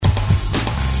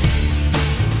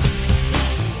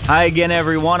Hi again,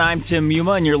 everyone. I'm Tim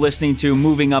Muma, and you're listening to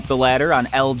Moving Up the Ladder on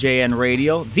LJN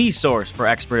Radio, the source for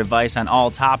expert advice on all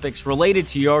topics related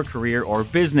to your career or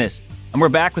business. And we're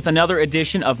back with another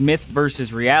edition of Myth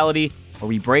versus Reality, where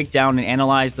we break down and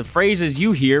analyze the phrases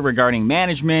you hear regarding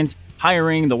management,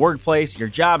 hiring, the workplace, your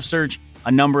job search,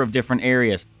 a number of different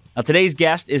areas. Now, today's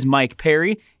guest is Mike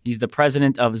Perry. He's the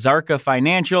president of Zarka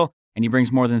Financial, and he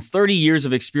brings more than 30 years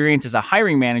of experience as a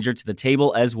hiring manager to the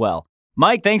table as well.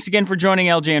 Mike, thanks again for joining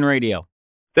LJN Radio.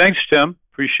 Thanks, Tim.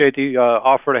 Appreciate the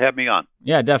offer to have me on.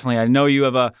 Yeah, definitely. I know you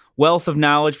have a wealth of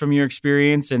knowledge from your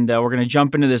experience, and we're going to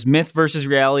jump into this myth versus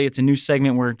reality. It's a new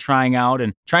segment we're trying out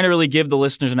and trying to really give the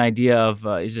listeners an idea of,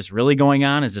 is this really going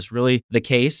on? Is this really the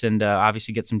case? And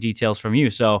obviously get some details from you.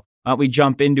 So why don't we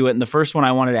jump into it? And the first one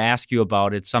I wanted to ask you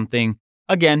about, it's something,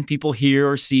 again, people hear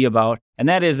or see about, and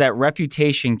that is that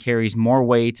reputation carries more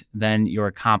weight than your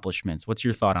accomplishments. What's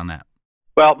your thought on that?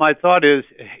 Well, my thought is,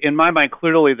 in my mind,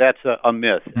 clearly that's a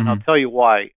myth, and I'll tell you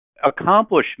why.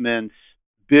 Accomplishments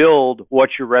build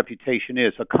what your reputation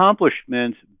is.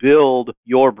 Accomplishments build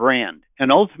your brand,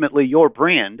 and ultimately your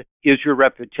brand is your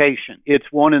reputation. It's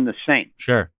one and the same.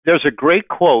 Sure. There's a great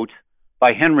quote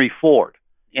by Henry Ford,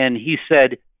 and he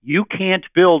said, "You can't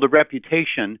build a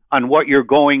reputation on what you're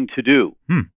going to do."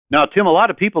 Now, Tim, a lot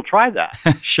of people try that.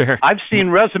 Sure. I've seen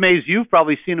resumes, you've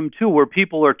probably seen them too, where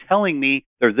people are telling me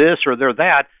they're this or they're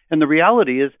that, and the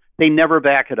reality is they never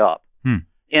back it up.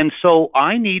 And so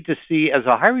I need to see, as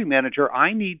a hiring manager,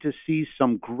 I need to see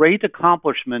some great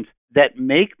accomplishments that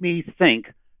make me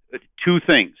think two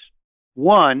things.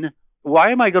 One,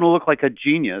 why am I going to look like a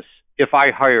genius if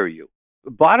I hire you?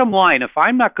 Bottom line, if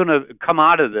I'm not going to come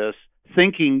out of this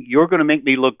thinking you're going to make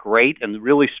me look great and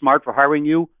really smart for hiring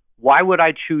you, why would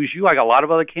I choose you? I got a lot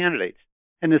of other candidates.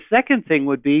 And the second thing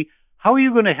would be, how are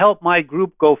you going to help my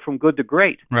group go from good to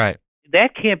great? Right.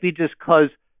 That can't be just because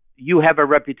you have a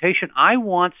reputation. I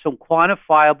want some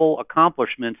quantifiable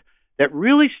accomplishments that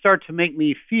really start to make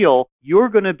me feel you're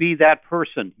going to be that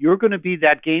person. You're going to be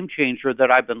that game changer that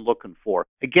I've been looking for.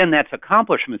 Again, that's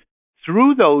accomplishments.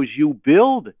 Through those, you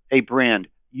build a brand.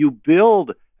 You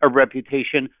build a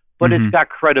reputation, but it's got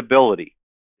credibility.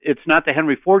 It's not the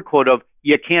Henry Ford quote of,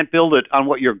 you can't build it on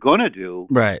what you're going to do.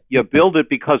 Right. You build it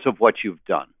because of what you've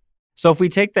done. So if we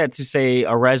take that to, say,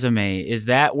 a resume, is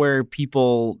that where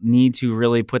people need to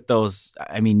really put those,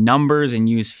 numbers and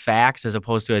use facts as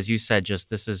opposed to, as you said,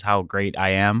 just this is how great I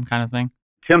am kind of thing?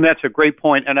 Tim, that's a great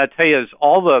point. And I tell you, as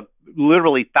all the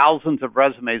literally thousands of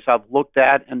resumes I've looked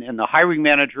at and the hiring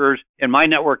managers in my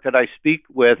network that I speak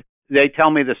with, they tell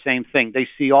me the same thing. They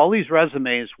see all these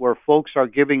resumes where folks are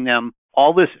giving them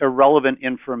all this irrelevant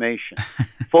information.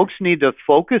 Folks need to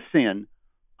focus in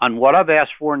on what I've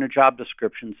asked for in a job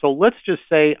description. So let's just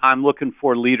say I'm looking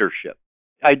for leadership.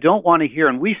 I don't want to hear,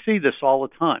 and we see this all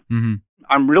the time.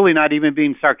 I'm really not even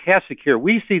being sarcastic here.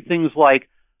 We see things like,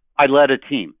 I led a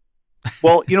team.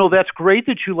 Well, that's great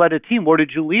that you led a team. Where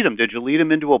did you lead them? Did you lead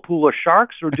them into a pool of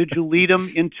sharks, or did you lead them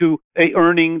into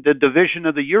earning the Division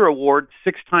of the Year award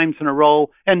 6 times in a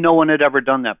row, and no one had ever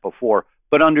done that before?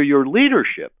 But under your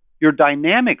leadership, your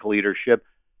dynamic leadership,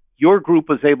 your group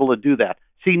was able to do that.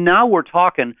 See, now we're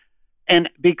talking, and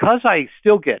because I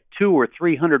still get 200 or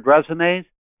 300 resumes,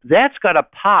 that's got to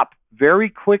pop very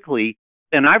quickly.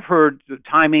 And I've heard the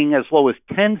timing as low as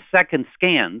 10-second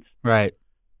scans. Right.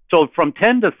 So from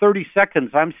 10 to 30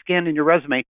 seconds, I'm scanning your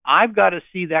resume. I've got to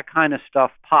see that kind of stuff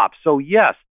pop. So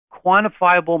yes,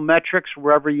 quantifiable metrics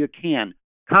wherever you can.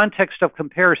 Context of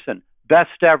comparison,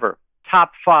 best ever,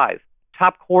 top 5,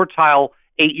 top quartile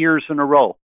 8 years in a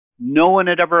row. No one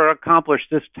had ever accomplished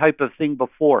this type of thing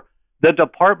before. The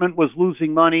department was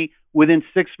losing money. Within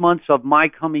 6 months of my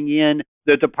coming in,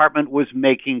 the department was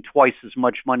making twice as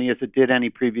much money as it did any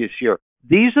previous year.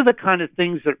 These are the kind of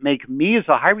things that make me as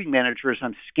a hiring manager, as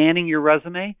I'm scanning your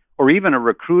resume, or even a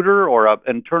recruiter or an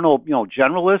internal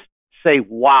generalist, say,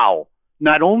 wow,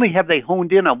 not only have they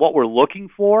honed in on what we're looking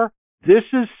for, this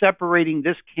is separating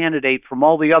this candidate from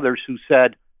all the others who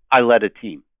said, I led a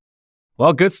team.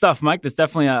 Well, good stuff, Mike. That's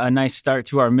definitely a nice start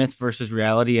to our myth versus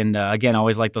reality. And again, I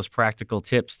always like those practical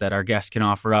tips that our guests can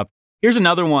offer up. Here's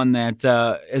another one that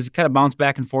has kind of bounced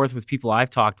back and forth with people I've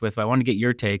talked with. But I want to get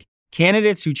your take.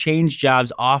 Candidates who change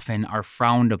jobs often are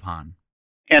frowned upon.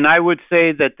 And I would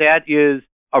say that is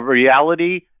a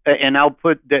reality. And I'll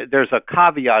put, there's a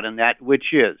caveat in that,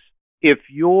 which is, if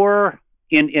you're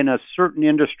in a certain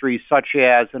industry, such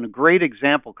as, and a great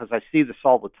example, because I see this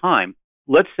all the time,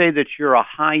 let's say that you're a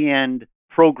high-end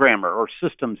programmer or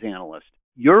systems analyst.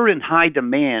 You're in high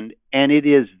demand, and it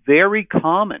is very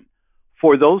common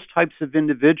for those types of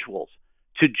individuals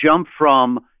to jump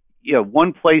from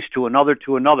one place to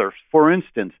another. For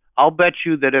instance, I'll bet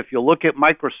you that if you look at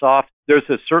Microsoft, there's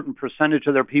a certain percentage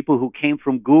of their people who came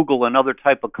from Google and other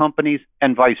type of companies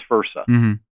and vice versa.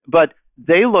 Mm-hmm. But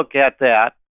they look at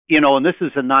that, and this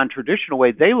is a non-traditional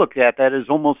way, they look at that as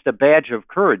almost a badge of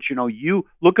courage. You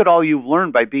look at all you've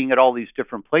learned by being at all these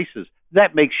different places.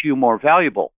 That makes you more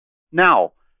valuable.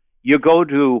 Now, you go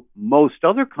to most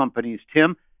other companies,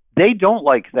 Tim, they don't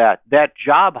like that. That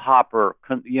job hopper,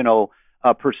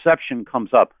 perception comes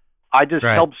up. I just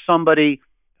helped somebody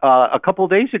a couple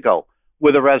of days ago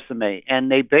with a resume,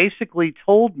 and they basically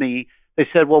told me, they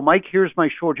said, well, Mike, here's my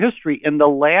short history. In the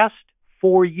last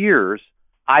 4 years,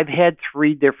 I've had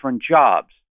 3 different jobs.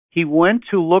 He went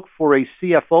to look for a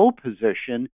CFO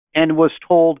position and was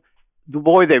told,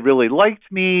 boy, they really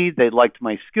liked me. They liked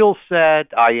my skill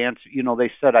set. I answered,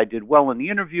 they said I did well in the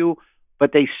interview,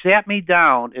 but they sat me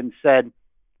down and said,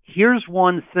 here's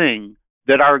one thing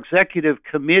that our executive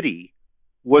committee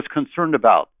was concerned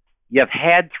about. You've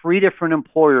had 3 different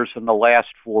employers in the last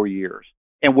 4 years,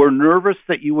 and we're nervous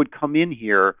that you would come in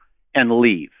here and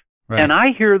leave. Right. And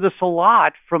I hear this a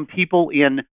lot from people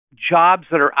in jobs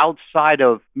that are outside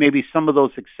of maybe some of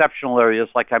those exceptional areas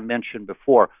like I mentioned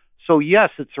before. So yes,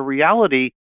 it's a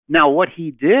reality. Now, what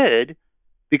he did,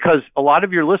 because a lot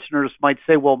of your listeners might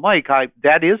say, well, Mike,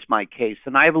 that is my case,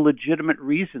 and I have legitimate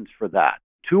reasons for that.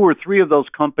 2 or 3 of those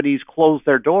companies closed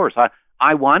their doors.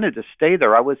 I wanted to stay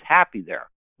there. I was happy there.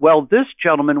 Well, this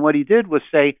gentleman, what he did was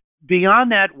say,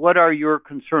 beyond that, what are your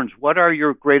concerns? What are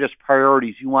your greatest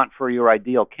priorities you want for your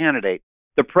ideal candidate?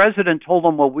 The president told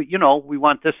him, well, we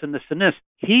want this and this and this.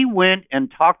 He went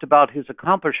and talked about his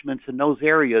accomplishments in those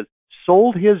areas,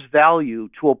 sold his value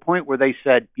to a point where they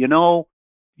said,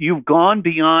 you've gone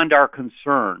beyond our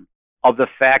concern of the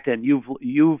fact, and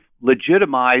you've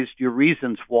legitimized your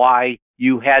reasons why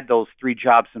you had those 3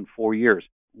 jobs in 4 years.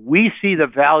 We see the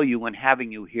value in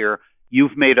having you here.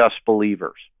 You've made us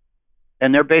believers.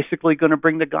 And they're basically going to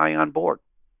bring the guy on board.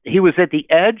 He was at the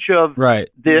edge of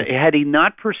had he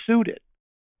not pursued it.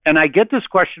 And I get this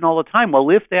question all the time. Well,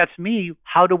 if that's me,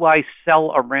 how do I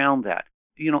sell around that?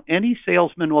 Any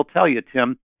salesman will tell you,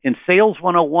 Tim, in Sales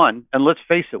 101, and let's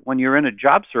face it, when you're in a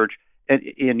job search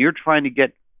and you're trying to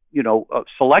get,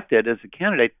 selected as a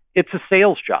candidate, it's a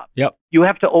sales job. Yep. You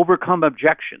have to overcome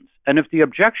objections. And if the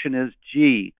objection is,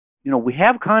 gee, we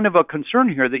have kind of a concern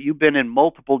here that you've been in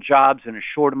multiple jobs in a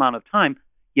short amount of time,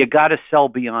 you got to sell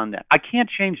beyond that. I can't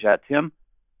change that, Tim,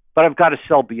 but I've got to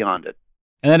sell beyond it.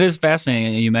 And that is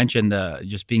fascinating. You mentioned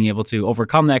just being able to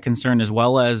overcome that concern, as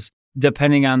well as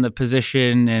depending on the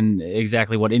position and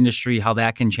exactly what industry, how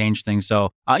that can change things.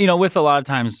 So, with a lot of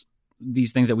times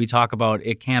these things that we talk about,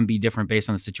 it can be different based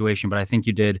on the situation, but I think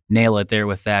you did nail it there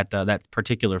with that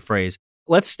particular phrase.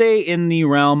 Let's stay in the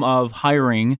realm of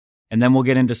hiring, and then we'll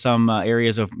get into some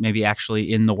areas of maybe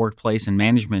actually in the workplace and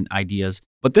management ideas.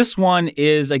 But this one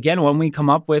is, again, one we come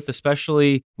up with,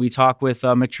 especially we talk with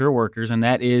mature workers, and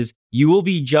that is you will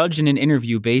be judged in an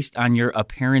interview based on your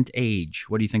apparent age.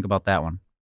 What do you think about that one?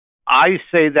 I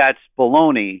say that's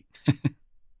baloney,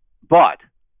 but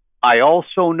I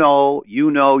also know,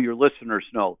 your listeners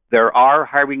know, there are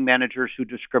hiring managers who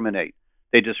discriminate.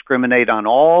 They discriminate on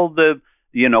all the,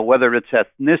 whether it's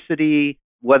ethnicity,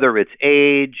 whether it's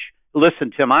age.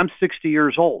 Listen, Tim, I'm 60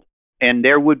 years old, and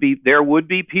there would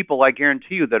be people, I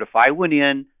guarantee you, that if I went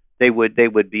in, they would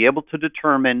be able to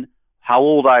determine how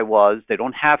old I was. They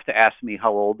don't have to ask me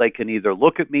how old. They can either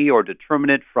look at me or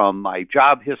determine it from my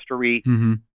job history.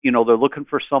 Mm-hmm. They're looking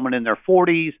for someone in their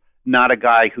 40s, not a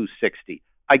guy who's 60.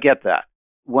 I get that.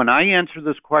 When I answer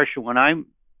this question,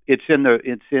 it's in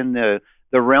the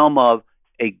realm of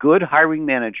a good hiring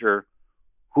manager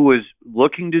who is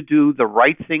looking to do the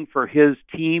right thing for his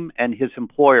team and his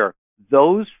employer.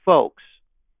 Those folks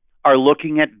are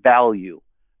looking at value,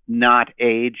 not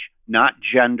age, not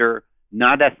gender,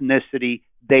 not ethnicity.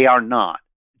 They are not.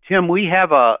 Tim, we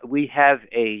have a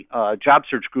job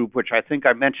search group, which I think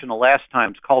I mentioned the last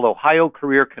time. It's called Ohio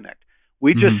Career Connect.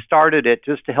 We just started it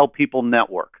just to help people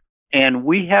network. And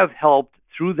we have helped,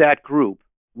 through that group,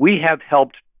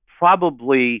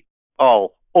 probably,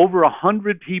 over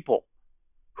 100 people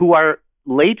who are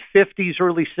late 50s,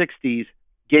 early 60s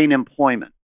gain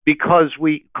employment because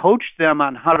we coach them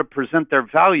on how to present their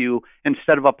value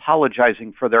instead of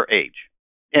apologizing for their age.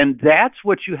 And that's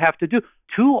what you have to do.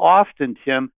 Too often,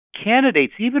 Tim,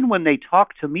 candidates, even when they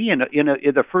talk to me in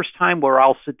the first time where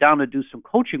I'll sit down and do some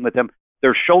coaching with them,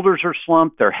 their shoulders are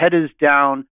slumped, their head is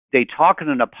down, they talk in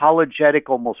an apologetic,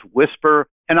 almost whisper,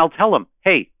 and I'll tell them,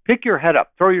 hey, pick your head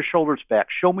up, throw your shoulders back,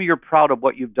 show me you're proud of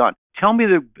what you've done. Tell me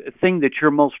the thing that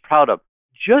you're most proud of.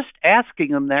 Just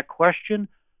asking them that question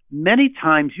many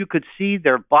times you could see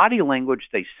their body language.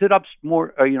 They sit up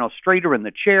more, straighter in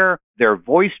the chair. Their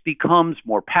voice becomes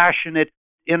more passionate.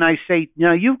 And I say,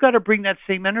 you've got to bring that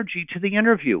same energy to the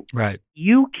interview. Right.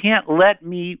 You can't let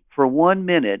me for 1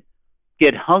 minute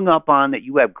get hung up on that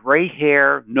you have gray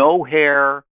hair, no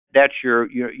hair, that you're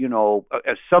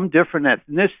some different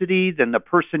ethnicity than the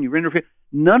person you're interviewing.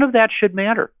 None of that should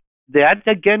matter. That,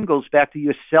 again, goes back to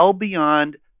you sell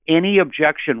beyond any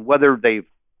objection, whether they've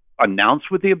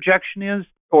announced what the objection is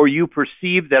or you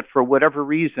perceive that for whatever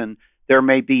reason there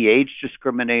may be age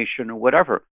discrimination or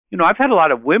whatever. I've had a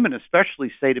lot of women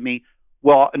especially say to me,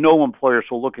 well, no employers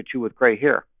will look at you with gray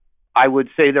hair. I would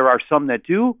say there are some that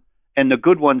do, and the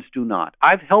good ones do not.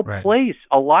 I've helped place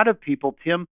a lot of people,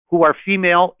 Tim, who are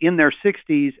female in their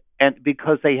 60s, and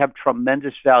because they have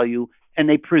tremendous value and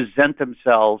they present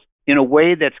themselves in a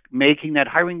way that's making that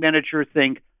hiring manager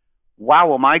think,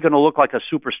 wow, am I going to look like a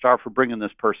superstar for bringing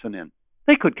this person in?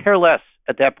 They could care less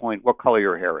at that point what color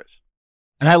your hair is.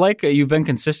 And I like you've been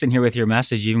consistent here with your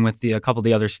message, even with a couple of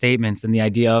the other statements and the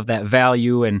idea of that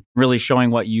value and really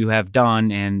showing what you have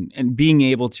done and being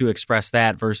able to express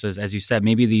that versus, as you said,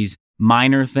 maybe these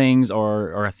minor things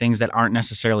or things that aren't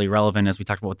necessarily relevant, as we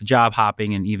talked about with the job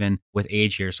hopping and even with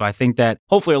age here. So I think that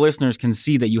hopefully our listeners can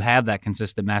see that you have that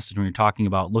consistent message when you're talking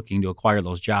about looking to acquire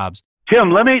those jobs.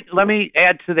 Tim, let me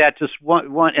add to that just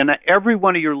one, and every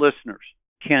one of your listeners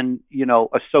can,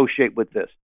 associate with this.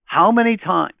 How many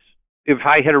times, if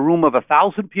I had a room of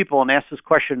 1,000 people and asked this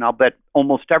question, I'll bet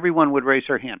almost everyone would raise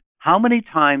their hand. How many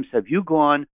times have you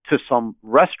gone to some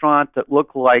restaurant that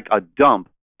looked like a dump,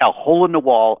 a hole in the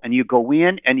wall, and you go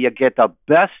in and you get the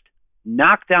best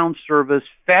knockdown service,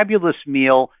 fabulous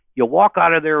meal? You walk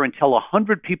out of there and tell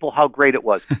 100 people how great it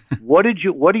was. What are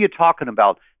you talking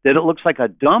about? That it looks like a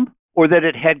dump or that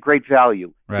it had great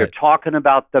value? Right. You're talking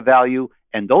about the value,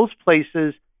 and those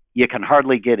places you can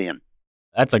hardly get in.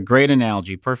 That's a great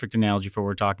analogy, perfect analogy for what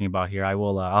we're talking about here.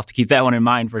 I'll have to keep that one in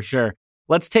mind for sure.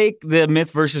 Let's take the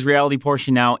myth versus reality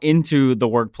portion now into the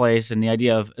workplace and the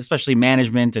idea of especially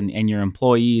management and your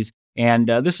employees. And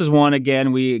this is one,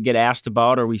 again, we get asked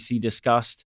about or we see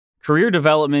discussed. Career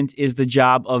development is the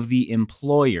job of the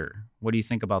employer. What do you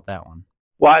think about that one?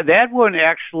 Well, that one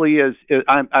actually is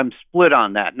I'm split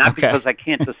on that, not because I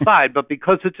can't decide, but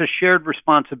because it's a shared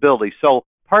responsibility. So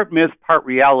part myth, part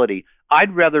reality.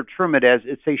 I'd rather term it as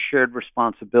it's a shared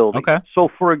responsibility. Okay. So,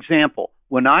 for example,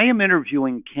 when I am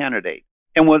interviewing candidates,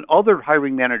 and when other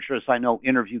hiring managers I know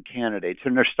interview candidates,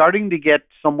 and they're starting to get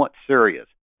somewhat serious,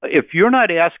 if you're not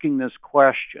asking this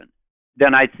question,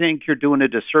 then I think you're doing a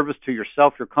disservice to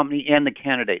yourself, your company, and the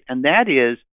candidate. And that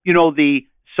is,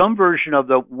 some version of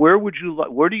where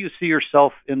do you see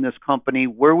yourself in this company?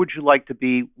 Where would you like to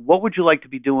be? What would you like to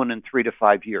be doing in 3 to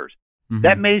 5 years? Mm-hmm.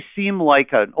 That may seem like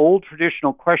an old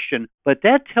traditional question, but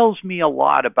that tells me a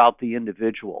lot about the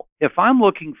individual. If I'm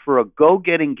looking for a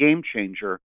go-getting game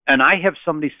changer and I have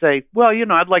somebody say, well,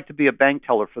 I'd like to be a bank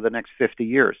teller for the next 50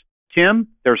 years. Tim,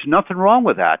 there's nothing wrong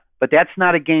with that, but that's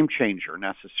not a game changer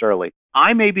necessarily.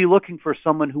 I may be looking for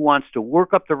someone who wants to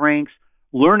work up the ranks,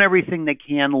 learn everything they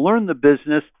can, learn the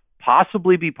business,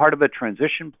 possibly be part of a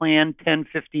transition plan 10,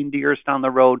 15 years down the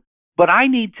road. But I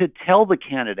need to tell the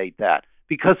candidate that.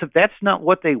 Because if that's not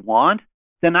what they want,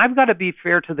 then I've got to be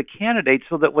fair to the candidate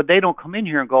so that when they don't come in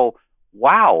here and go,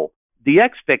 wow, the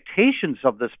expectations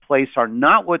of this place are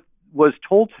not what was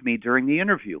told to me during the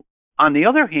interview. On the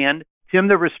other hand, Tim,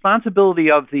 the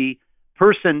responsibility of the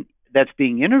person that's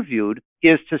being interviewed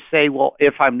is to say, well,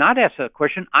 if I'm not asked a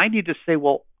question, I need to say,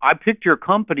 well, I picked your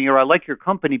company or I like your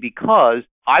company because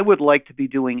I would like to be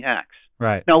doing X.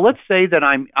 Right. Now, let's say that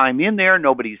I'm in there,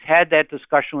 nobody's had that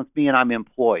discussion with me, and I'm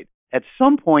employed. At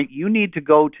some point, you need to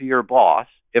go to your boss,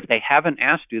 if they haven't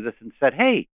asked you this, and said,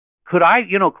 hey, could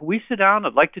we sit down?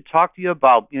 I'd like to talk to you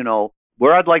about,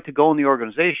 where I'd like to go in the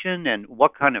organization and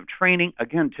what kind of training.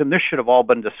 Again, Tim, this should have all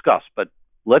been discussed, but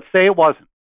let's say it wasn't.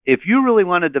 If you really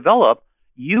want to develop,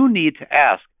 you need to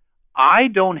ask. I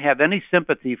don't have any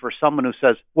sympathy for someone who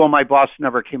says, well, my boss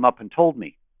never came up and told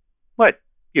me. What?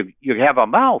 You have a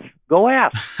mouth. Go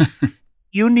ask.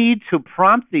 You need to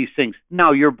prompt these things.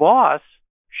 Now, your boss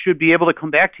should be able to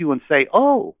come back to you and say,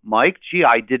 oh, Mike, gee,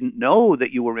 I didn't know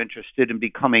that you were interested in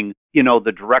becoming,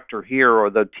 the director here or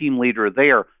the team leader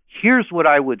there. Here's what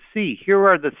I would see. Here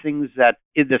are the things that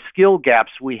in the skill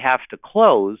gaps we have to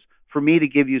close for me to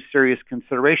give you serious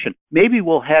consideration. Maybe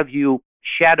we'll have you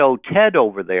shadow Ted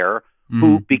over there,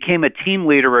 who became a team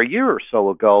leader a year or so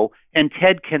ago, and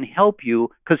Ted can help you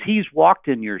because he's walked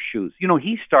in your shoes.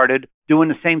 He started doing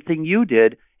the same thing you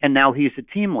did, and now he's a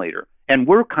team leader. And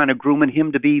we're kind of grooming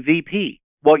him to be VP.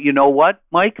 Well, you know what,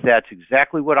 Mike? That's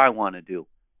exactly what I want to do.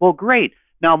 Well, great.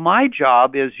 Now, my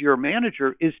job as your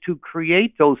manager is to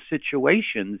create those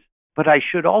situations, but I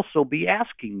should also be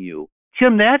asking you,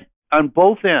 Tim, that on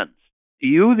both ends.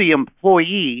 You, the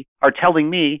employee, are telling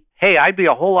me, hey, I'd be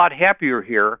a whole lot happier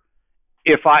here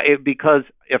because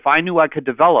if I knew I could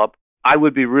develop, I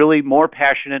would be really more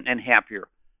passionate and happier.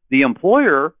 The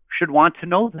employer should want to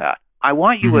know that. I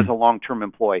want you as a long-term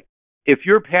employee. If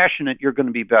you're passionate, you're going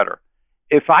to be better.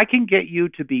 If I can get you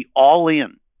to be all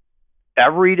in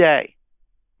every day,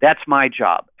 that's my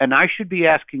job. And I should be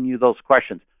asking you those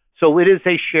questions. So it is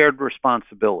a shared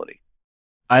responsibility.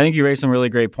 I think you raised some really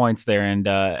great points there. And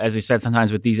as we said,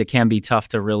 sometimes with these, it can be tough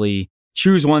to really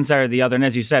choose one side or the other. And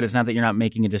as you said, it's not that you're not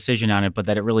making a decision on it, but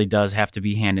that it really does have to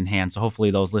be hand in hand. So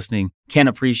hopefully those listening can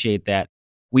appreciate that.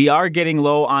 We are getting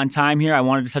low on time here. I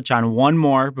wanted to touch on one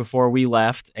more before we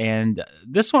left. And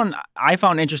this one I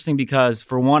found interesting because,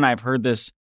 for one, I've heard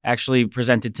this actually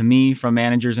presented to me from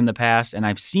managers in the past, and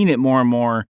I've seen it more and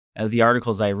more of the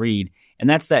articles I read. And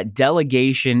that's that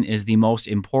delegation is the most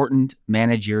important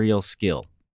managerial skill.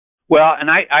 Well,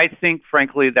 and I think,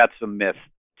 frankly, that's a myth.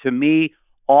 To me,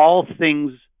 all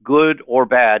things good or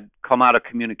bad come out of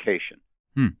communication.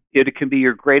 It can be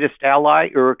your greatest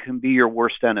ally or it can be your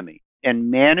worst enemy.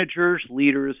 And managers,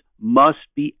 leaders must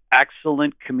be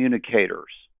excellent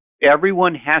communicators.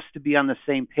 Everyone has to be on the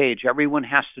same page. Everyone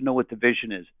has to know what the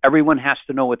vision is. Everyone has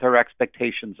to know what their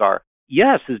expectations are.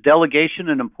 Yes, is delegation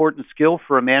an important skill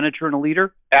for a manager and a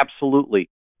leader? Absolutely.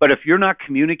 But if you're not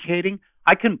communicating,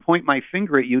 I can point my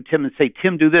finger at you, Tim, and say,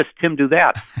 Tim, do this, Tim, do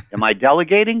that. Am I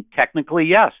delegating? Technically,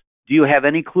 yes. Do you have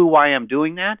any clue why I'm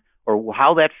doing that, or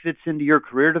how that fits into your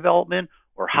career development,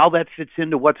 or how that fits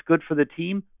into what's good for the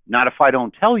team? Not if I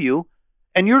don't tell you.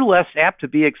 And you're less apt to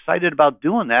be excited about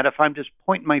doing that if I'm just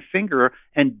pointing my finger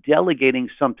and delegating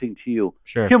something to you.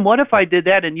 Sure. Tim, what if I did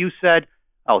that and you said,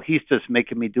 oh, he's just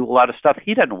making me do a lot of stuff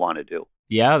he doesn't want to do?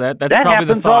 Yeah, that's that probably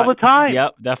happens the thought. all the time.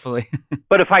 Yep, definitely.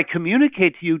 But if I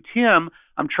communicate to you, Tim,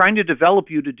 I'm trying to develop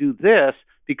you to do this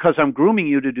because I'm grooming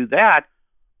you to do that,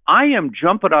 I am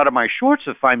jumping out of my shorts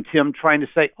if I'm Tim trying to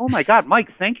say, oh my God, Mike,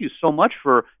 thank you so much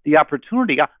for the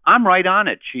opportunity. I'm right on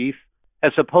it, Chief,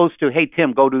 as opposed to, hey,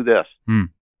 Tim, go do this.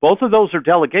 Both of those are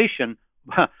delegation,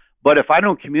 but if I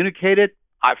don't communicate it,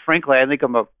 frankly, I think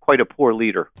I'm quite a poor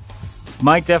leader.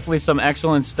 Mike, definitely some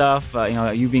excellent stuff.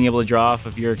 You being able to draw off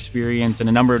of your experience in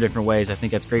a number of different ways. I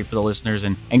think that's great for the listeners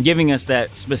and giving us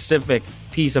that specific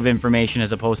piece of information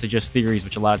as opposed to just theories,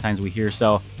 which a lot of times we hear.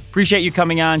 So appreciate you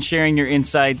coming on, sharing your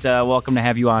insight. Welcome to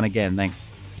have you on again. Thanks.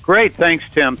 Great. Thanks,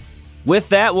 Tim. With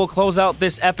that, we'll close out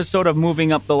this episode of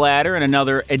Moving Up the Ladder and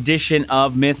another edition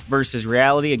of Myth versus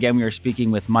Reality. Again, we are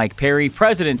speaking with Mike Perry,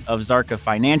 president of Zarka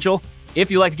Financial. If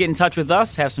you'd like to get in touch with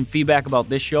us, have some feedback about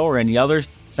this show or any others,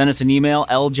 send us an email,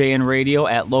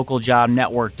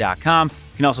 ljnradio@localjobnetwork.com.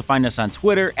 You can also find us on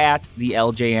Twitter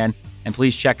 @the_LJN, and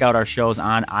please check out our shows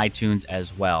on iTunes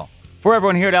as well. For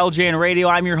everyone here at LJN Radio,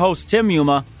 I'm your host, Tim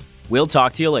Yuma. We'll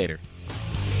talk to you later.